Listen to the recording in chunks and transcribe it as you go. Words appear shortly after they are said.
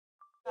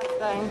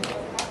thing.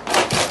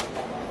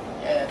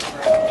 Yeah, it's I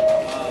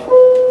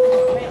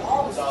mean,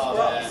 all this is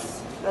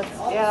gross. That's,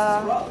 All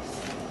yeah. this is gross.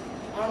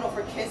 I don't know,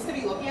 for kids to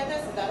be looking at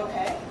this, is that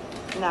okay?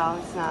 No,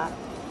 it's not.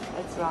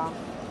 It's wrong.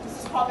 This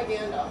is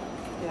propaganda.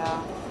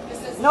 Yeah.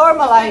 This is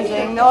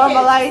Normalizing,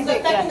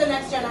 affecting the yeah.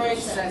 next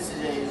generation.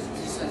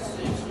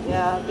 desensitization.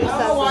 Yeah, I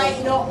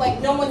don't know why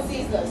no one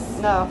sees this.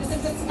 No. This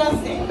is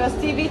disgusting. Because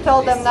TV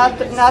told them not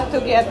to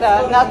get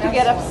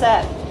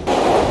upset.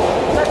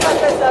 Look at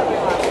this,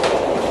 everyone.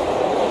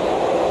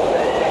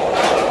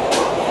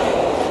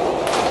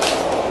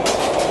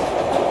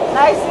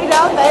 Nicely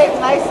done, Dave.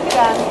 Nicely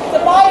done.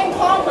 Divide and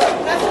conquer.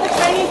 That's what the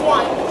Chinese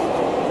want.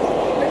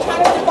 They're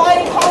trying to divide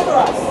and conquer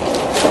us.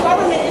 The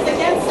government is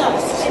against us,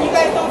 and you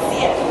guys don't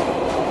see it.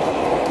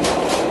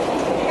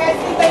 You guys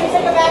think that you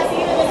take a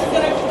vaccine and this is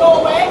going to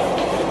go away?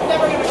 It's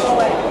never going to go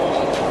away.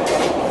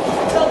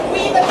 So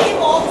we, the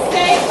people,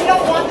 say we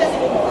don't want this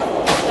anymore.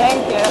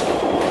 Thank you.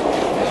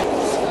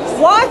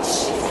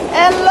 Watch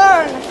and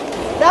learn.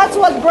 That's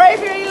what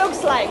bravery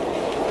looks like.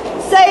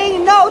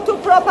 Saying no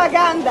to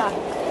propaganda.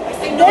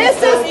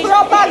 This is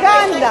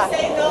propaganda.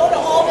 Say no to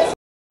all this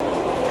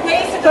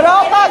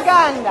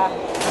Propaganda.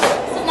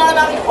 This is not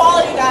about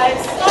equality, guys.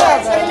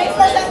 Sorry, but it makes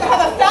more sense to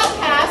have a fat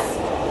pass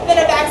than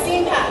a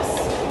vaccine pass.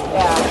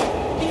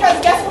 Yeah.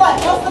 Because guess what?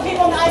 Most of the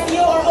people in the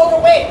ICU are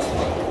overweight.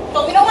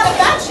 But we don't want a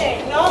fat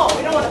shame. No,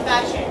 we don't want a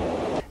fat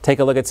shame. Take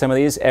a look at some of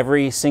these.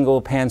 Every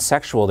single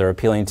pansexual they're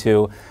appealing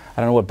to.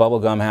 I don't know what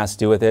bubblegum has to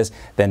do with this.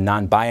 Then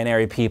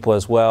non-binary people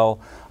as well.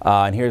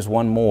 And here's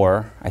one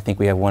more. I think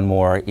we have one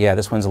more. Yeah,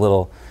 this one's a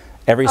little...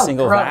 Every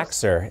single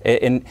vaxxer.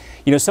 And,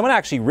 you know, someone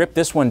actually ripped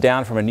this one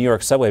down from a New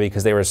York subway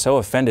because they were so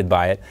offended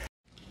by it.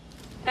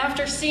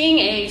 After seeing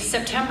a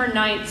September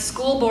 9th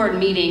school board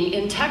meeting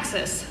in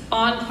Texas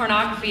on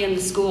pornography in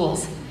the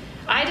schools,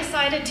 I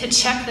decided to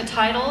check the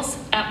titles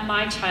at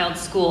my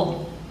child's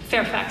school,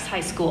 Fairfax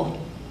High School.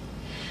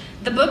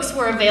 The books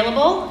were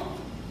available,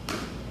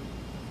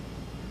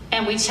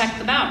 and we checked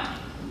them out.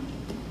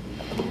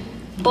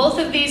 Both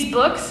of these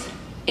books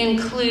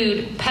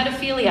include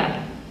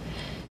pedophilia,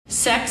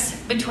 sex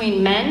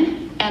between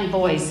men and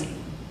boys.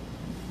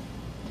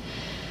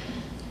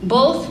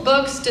 Both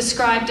books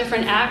describe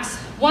different acts.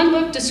 One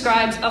book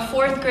describes a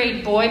 4th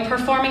grade boy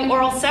performing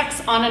oral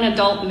sex on an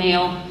adult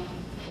male.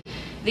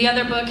 The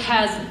other book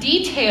has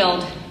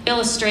detailed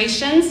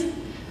illustrations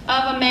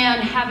of a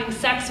man having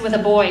sex with a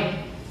boy.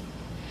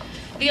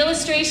 The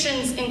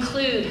illustrations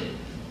include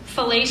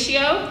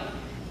fellatio,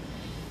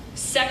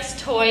 sex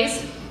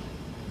toys,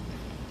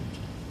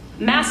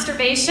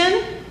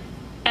 masturbation,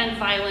 and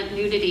violent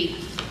nudity.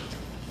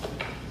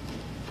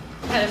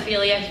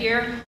 Pedophilia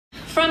here.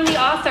 From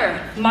the author,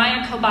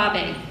 Maya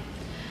Kobabe.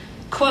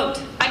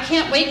 Quote, "I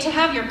can't wait to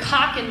have your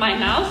cock in my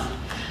mouth.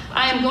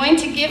 I am going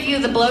to give you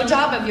the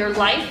blowjob of your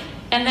life,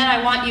 and then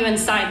I want you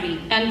inside me."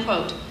 End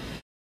quote.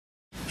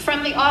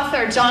 From the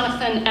author,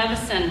 Jonathan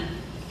Evison.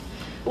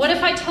 What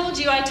if I told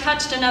you I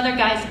touched another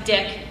guy's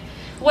dick?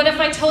 What if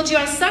I told you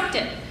I sucked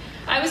it?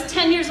 I was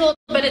 10 years old,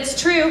 but it's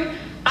true.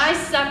 I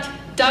sucked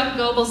Doug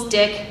Goebel's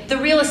dick, the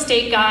real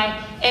estate guy,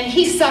 and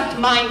he sucked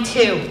mine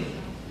too.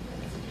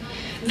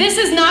 This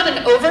is not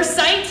an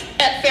oversight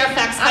at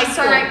Fairfax High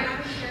School.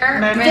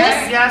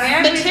 This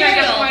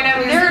material,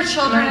 there are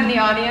children in the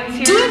audience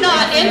here. Do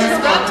not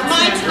interrupt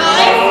my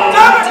time.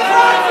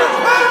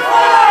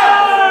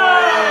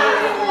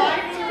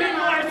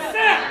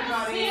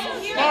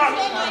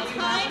 My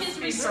time is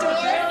restored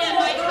and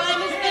my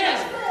time is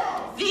finished.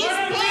 These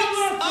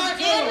books are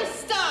in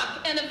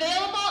stock and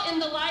available in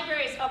the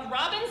libraries of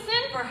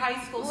Robinson, For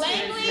high school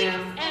Langley,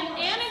 students, and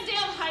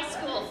Annandale High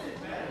School.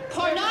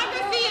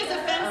 Pornography is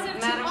offensive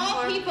to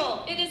all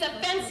people. It is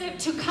offensive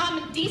to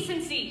common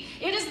decency.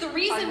 It is the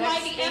reason why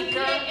the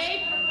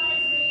MPAA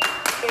provides...